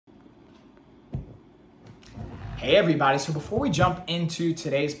Hey everybody, so before we jump into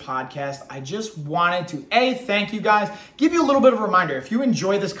today's podcast, I just wanted to thank you guys, give you a little bit of a reminder. If you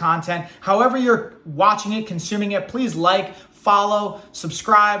enjoy this content, however you're watching it, consuming it, please like, follow,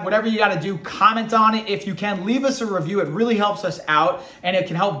 subscribe, whatever you got to do, comment on it. If you can, leave us a review. It really helps us out and it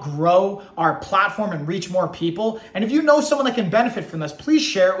can help grow our platform and reach more people. And if you know someone that can benefit from this, please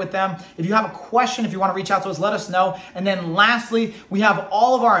share it with them. If you have a question, if you want to reach out to us, let us know. And then lastly, we have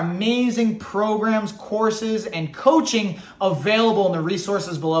all of our amazing programs, courses, and coaching available in the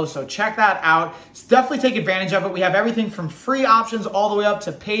resources below. So check that out. Definitely take advantage of it. We have everything from free options all the way up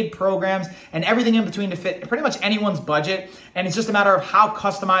to paid programs and everything in between to fit pretty much anyone's budget. And it's just a matter of how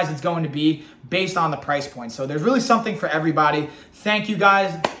customized it's going to be based on the price point. So there's really something for everybody. Thank you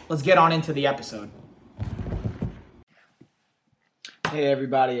guys. Let's get on into the episode. Hey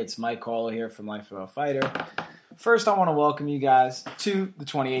everybody, it's Mike Caller here from Life of a Fighter. First, I want to welcome you guys to the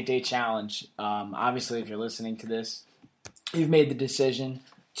 28-day challenge. Obviously, if you're listening to this, you've made the decision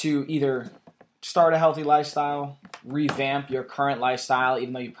to either start a healthy lifestyle, revamp your current lifestyle,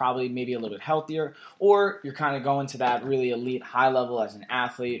 even though you probably maybe a little bit healthier, or you're kind of going to that really elite high level as an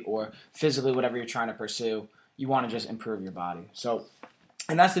athlete or physically whatever you're trying to pursue. You want to just improve your body.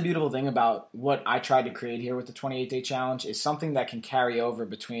 And that's the beautiful thing about what I tried to create here with the 28-day challenge is something that can carry over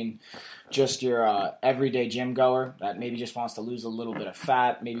between just your everyday gym goer that maybe just wants to lose a little bit of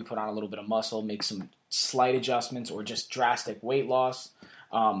fat, maybe put on a little bit of muscle, make some slight adjustments, or just drastic weight loss.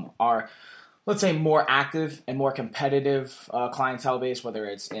 Our let's say more active and more competitive clientele base, whether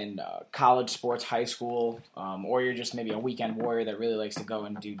it's in college sports, high school, or you're just maybe a weekend warrior that really likes to go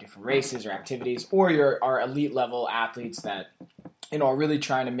and do different races or activities, or you're our elite level athletes that are really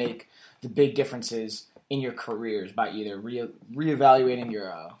trying to make the big differences in your careers by either reevaluating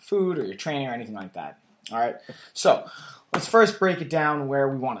your food or your training or anything like that. All right, so let's first break it down where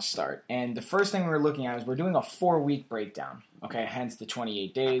we want to start. And the first thing we're looking at is we're doing a 4-week breakdown, okay, hence the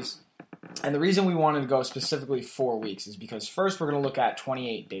 28 days. And the reason we wanted to go specifically 4 weeks is because first we're going to look at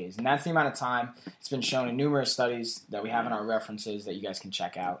 28 days. And that's the amount of time it's been shown in numerous studies that we have in our references that you guys can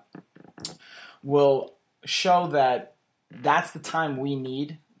check out. Will show that that's the time we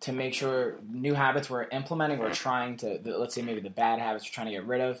need to make sure new habits we're implementing or trying to, let's say maybe the bad habits we're trying to get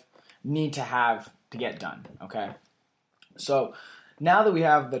rid of, need to have to get done, okay? So now that we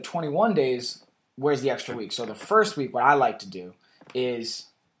have the 21 days, where's the extra week? So the first week, what I like to do is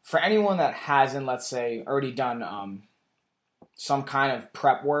for anyone that hasn't, let's say, already done some kind of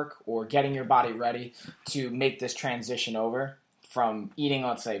prep work or getting your body ready to make this transition over from eating,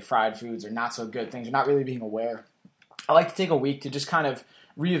 let's say, fried foods or not so good things, or not really being aware, I like to take a week to just kind of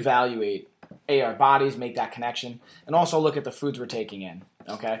reevaluate our bodies, make that connection, and also look at the foods we're taking in,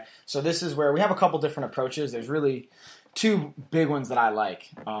 okay? So this is where we have a couple different approaches. There's really two big ones that I like,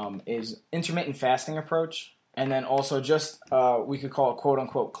 is intermittent fasting approach, and then also just we could call a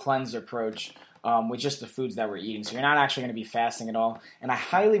quote-unquote cleanse approach with just the foods that we're eating. So you're not actually going to be fasting at all. And I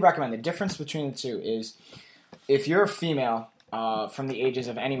highly recommend, the difference between the two is if you're a female from the ages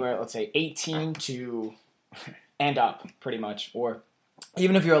of anywhere, let's say 18 to and up pretty much, or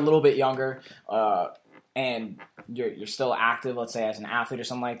even if you're a little bit younger and you're still active, let's say as an athlete or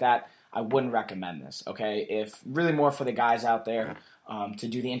something like that, I wouldn't recommend this, okay? If really more for the guys out there to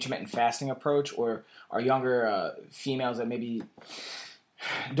do the intermittent fasting approach, or our younger females that maybe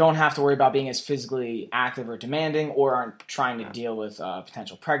don't have to worry about being as physically active or demanding, or aren't trying to deal with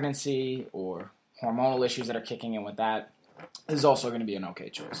potential pregnancy or hormonal issues that are kicking in with that, this is also going to be an okay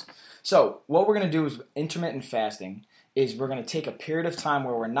choice. So what we're going to do is intermittent fasting is we're going to take a period of time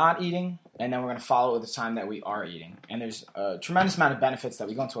where we're not eating, and then we're going to follow it with the time that we are eating. And there's a tremendous amount of benefits that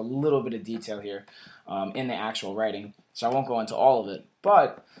we go into a little bit of detail here in the actual writing, so I won't go into all of it.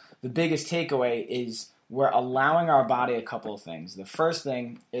 But the biggest takeaway is we're allowing our body a couple of things. The first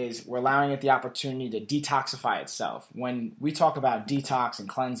thing is we're allowing it the opportunity to detoxify itself. When we talk about detox and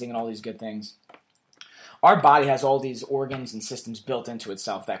cleansing and all these good things, our body has all these organs and systems built into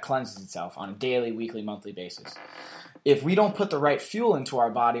itself that cleanses itself on a daily, weekly, monthly basis. If we don't put the right fuel into our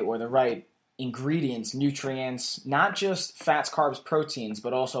body or the right ingredients, nutrients, not just fats, carbs, proteins,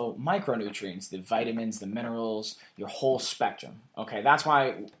 but also micronutrients, the vitamins, the minerals, your whole spectrum. Okay, that's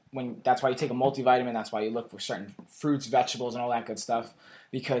why you take a multivitamin, that's why you look for certain fruits, vegetables, and all that good stuff,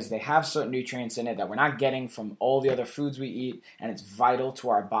 because they have certain nutrients in it that we're not getting from all the other foods we eat, and it's vital to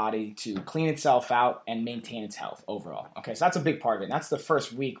our body to clean itself out and maintain its health overall. Okay, so that's a big part of it. And that's the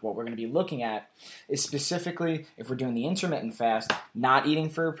first week. What we're going to be looking at is specifically if we're doing the intermittent fast, not eating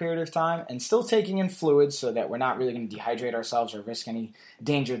for a period of time, and still taking in fluids so that we're not really going to dehydrate ourselves or risk any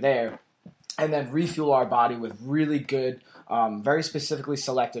danger there. and then refuel our body with really good, very specifically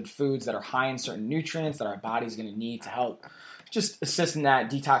selected foods that are high in certain nutrients that our body's going to need to help just assist in that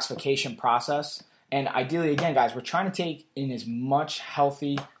detoxification process. And ideally, again, guys, we're trying to take in as much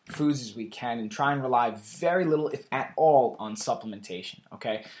healthy foods as we can and try and rely very little, if at all, on supplementation,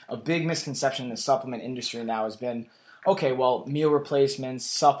 okay? A big misconception in the supplement industry now has been, okay, well, meal replacements,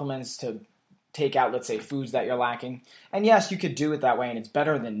 supplements to take out, let's say, foods that you're lacking. And yes, you could do it that way, and it's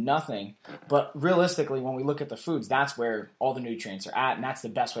better than nothing. But realistically, when we look at the foods, that's where all the nutrients are at, and that's the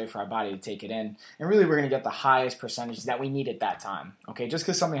best way for our body to take it in. And really, we're going to get the highest percentages that we need at that time, okay? Just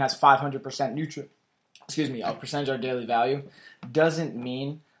because something has 500% a percentage of our daily value doesn't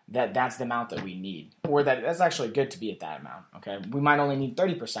mean that that's the amount that we need, or that that's actually good to be at that amount, okay? We might only need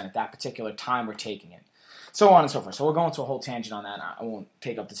 30% at that particular time we're taking it. So on and so forth. So we'll go into a whole tangent on that. I won't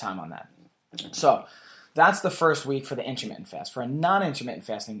take up the time on that. So that's the first week for the intermittent fast. For a non-intermittent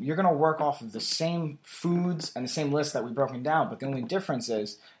fasting, you're going to work off of the same foods and the same list that we've broken down, but the only difference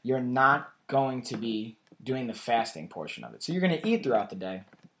is you're not going to be doing the fasting portion of it. So you're going to eat throughout the day,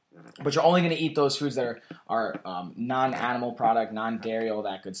 but you're only going to eat those foods that are non-animal product, non-dairy, all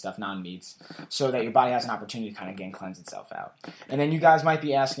that good stuff, non-meats, so that your body has an opportunity to kind of again cleanse itself out. And then you guys might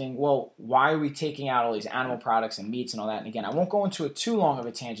be asking, well, why are we taking out all these animal products and meats and all that? And again, I won't go into it too long of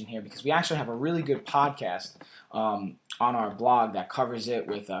a tangent here because we actually have a really good podcast on our blog that covers it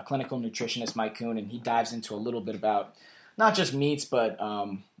with clinical nutritionist Mike Kuhn, and he dives into a little bit about not just meats, but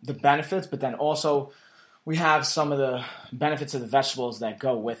the benefits, but then also we have some of the benefits of the vegetables that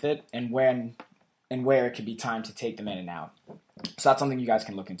go with it and when and where it could be time to take them in and out. So that's something you guys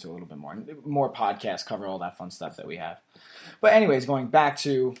can look into a little bit more. More podcasts cover all that fun stuff that we have. But anyways, going back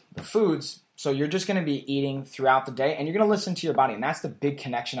to the foods, so you're just going to be eating throughout the day and you're going to listen to your body. And that's the big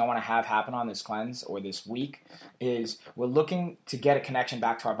connection I want to have happen on this cleanse or this week is we're looking to get a connection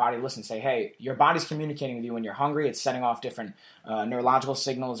back to our body. Listen, say, hey, your body's communicating with you when you're hungry. It's setting off different neurological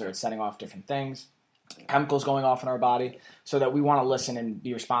signals or it's setting off different things. Chemicals going off in our body so that we want to listen and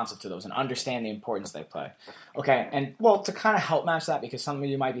be responsive to those and understand the importance they play. Okay, and well, to kind of help match that, because some of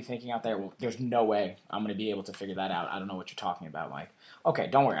you might be thinking out there, well, there's no way I'm going to be able to figure that out. I don't know what you're talking about, Mike. Okay,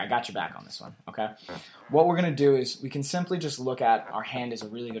 don't worry, I got your back on this one, okay? What we're going to do is we can simply just look at our hand as a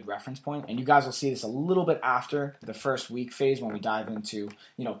really good reference point, and you guys will see this a little bit after the first week phase when we dive into,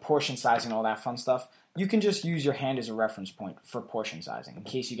 portion sizing and all that fun stuff. You can just use your hand as a reference point for portion sizing. In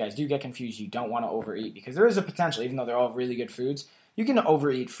case you guys do get confused, you don't want to overeat, because there is a potential, even though they're all really good foods, you can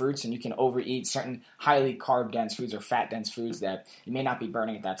overeat fruits and you can overeat certain highly carb-dense foods or fat-dense foods that you may not be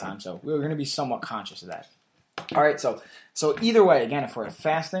burning at that time. So we're going to be somewhat conscious of that. All right, so either way, again, if we're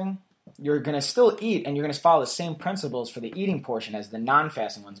fasting, you're going to still eat and you're going to follow the same principles for the eating portion as the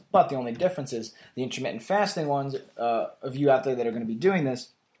non-fasting ones. But the only difference is the intermittent fasting ones of you out there that are going to be doing this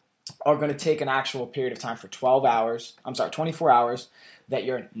are going to take an actual period of time for 24 hours that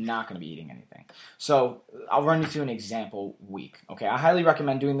you're not going to be eating anything. So I'll run you through an example week. Okay, I highly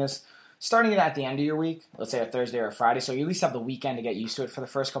recommend doing this, starting it at the end of your week, let's say a Thursday or a Friday, so you at least have the weekend to get used to it for the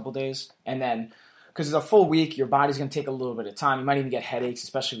first couple days. And then, because it's a full week, your body's going to take a little bit of time. You might even get headaches,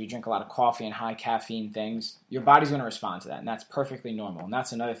 especially if you drink a lot of coffee and high caffeine things. Your body's going to respond to that, and that's perfectly normal. And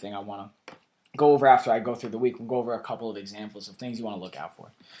that's another thing I want to go over after I go through the week. We'll go over a couple of examples of things you want to look out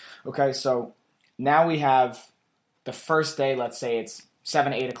for. Okay, so now we have the first day, let's say it's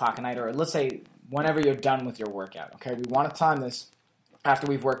 7, 8 o'clock at night, or let's say whenever you're done with your workout. Okay, we want to time this after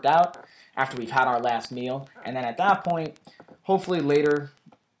we've worked out, after we've had our last meal, and then at that point, hopefully later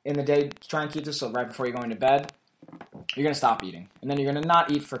in the day, try and keep this so right before you're going to bed, you're going to stop eating. And then you're going to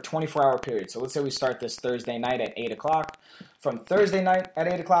not eat for a 24-hour period. So let's say we start this Thursday night at 8 o'clock. From Thursday night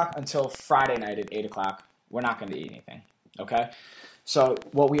at 8 o'clock until Friday night at 8 o'clock, we're not going to eat anything, okay? So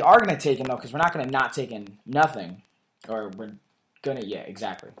what we are going to take in, though, because we're not going to not take in nothing, or we're going to,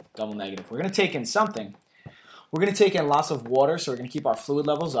 exactly, double negative. We're going to take in something. We're going to take in lots of water, so we're going to keep our fluid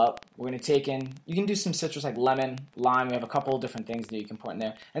levels up. We're going to take in, you can do some citrus like lemon, lime. We have a couple of different things that you can put in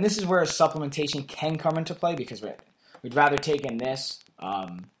there. And this is where supplementation can come into play, because we'd rather take in this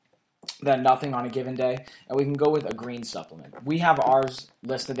than nothing on a given day, and we can go with a green supplement. We have ours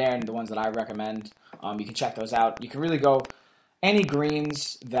listed there, and the ones that I recommend, you can check those out. You can really go any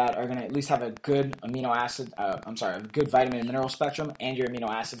greens that are going to at least have a good a good vitamin and mineral spectrum, and your amino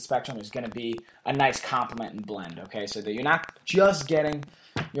acid spectrum is going to be a nice complement and blend, okay? So that you're not just getting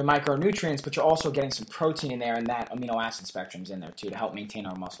your micronutrients, but you're also getting some protein in there, and that amino acid spectrum's in there too to help maintain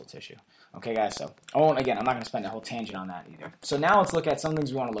our muscle tissue. Okay, guys, so I'm not going to spend a whole tangent on that either. So now let's look at some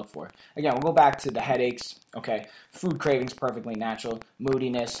things we want to look for. Again, we'll go back to the headaches, okay, food cravings, perfectly natural,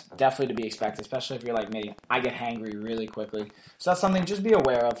 moodiness, definitely to be expected, especially if you're like me. I get hangry really quickly. So that's something just be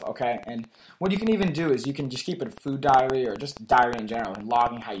aware of, okay? And what you can even do is you can just keep it a food diary or just diary in general and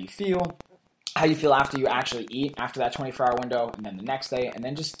logging how you feel after you actually eat, after that 24-hour window, and then the next day, and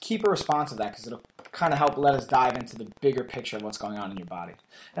then just keep a response of that because it'll kind of help let us dive into the bigger picture of what's going on in your body.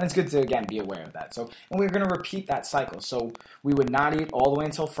 And it's good to, again, be aware of that. So, and we're going to repeat that cycle. So we would not eat all the way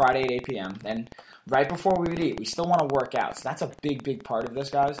until Friday at 8 p.m. Then right before we would eat, we still want to work out. So that's a big, big part of this,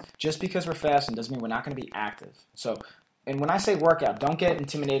 guys. Just because we're fasting doesn't mean we're not going to be active. So, and when I say workout, don't get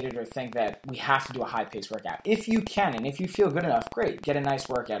intimidated or think that we have to do a high-paced workout. If you can, and if you feel good enough, great, get a nice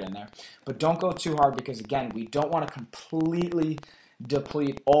workout in there. But don't go too hard because, again, we don't want to completely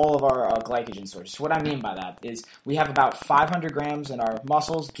deplete all of our glycogen storage. So what I mean by that is we have about 500 grams in our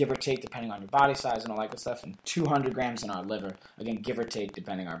muscles, give or take, depending on your body size and all that good stuff, and 200 grams in our liver, again, give or take,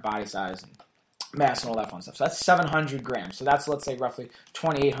 depending on our body size and mass and all that fun stuff. So that's 700 grams. So that's, let's say, roughly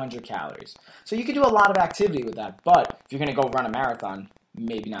 2,800 calories. So you can do a lot of activity with that, but if you're going to go run a marathon,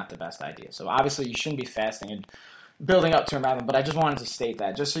 maybe not the best idea. So obviously you shouldn't be fasting and building up to a marathon, but I just wanted to state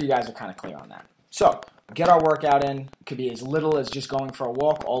that just so you guys are kind of clear on that. So get our workout in. It could be as little as just going for a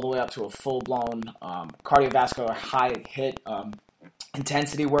walk all the way up to a full-blown cardiovascular high-hit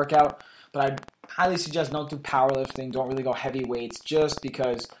intensity workout. But I highly suggest don't do powerlifting. Don't really go heavy weights just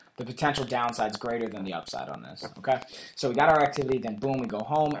because the potential downside is greater than the upside on this, okay? So we got our activity, then boom, we go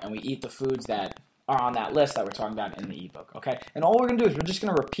home and we eat the foods that are on that list that we're talking about in the ebook, okay? And all we're going to do is we're just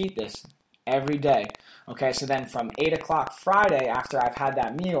going to repeat this every day, okay? So then from 8 o'clock Friday, after I've had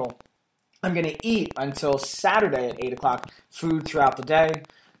that meal, I'm going to eat until Saturday at 8 o'clock, food throughout the day,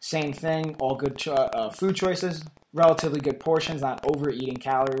 same thing, all good food choices, relatively good portions, not overeating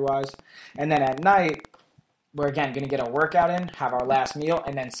calorie-wise. And then at night, we're, again, going to get a workout in, have our last meal,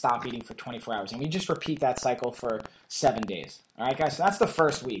 and then stop eating for 24 hours. And we just repeat that cycle for 7 days. All right, guys? So that's the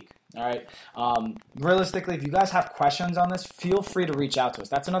first week. All right? Realistically, if you guys have questions on this, feel free to reach out to us.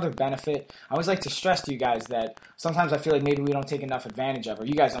 That's another benefit. I always like to stress to you guys that sometimes I feel like maybe we don't take enough advantage of, or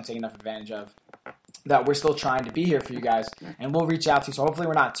you guys don't take enough advantage of, that we're still trying to be here for you guys, and we'll reach out to you. So hopefully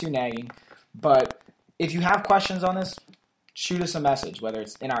we're not too nagging. But if you have questions on this, shoot us a message, whether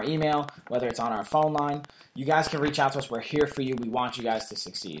it's in our email, whether it's on our phone line. You guys can reach out to us. We're here for you. We want you guys to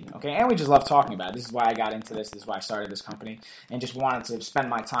succeed, okay? And we just love talking about it. This is why I got into this. This is why I started this company and just wanted to spend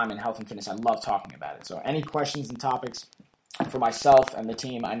my time in health and fitness. I love talking about it. So any questions and topics for myself and the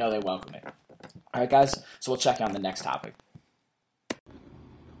team, I know they welcome it. All right, guys? So we'll check on the next topic.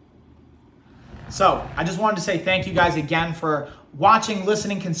 So I just wanted to say thank you guys again for watching,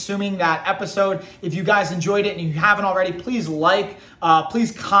 listening, consuming that episode. If you guys enjoyed it and you haven't already, please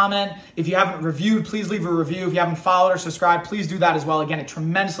please comment. If you haven't reviewed, please leave a review. If you haven't followed or subscribed, please do that as well. Again, it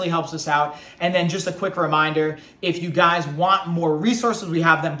tremendously helps us out. And then just a quick reminder, if you guys want more resources, we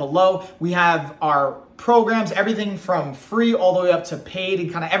have them below. We have our programs, everything from free all the way up to paid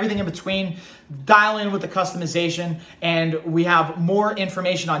and kind of everything in between. Dial in with the customization, and we have more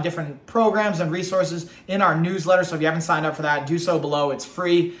information on different programs and resources in our newsletter. So if you haven't signed up for that, do so below. It's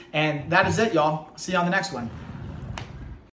free. And that is it, y'all. See you on the next one.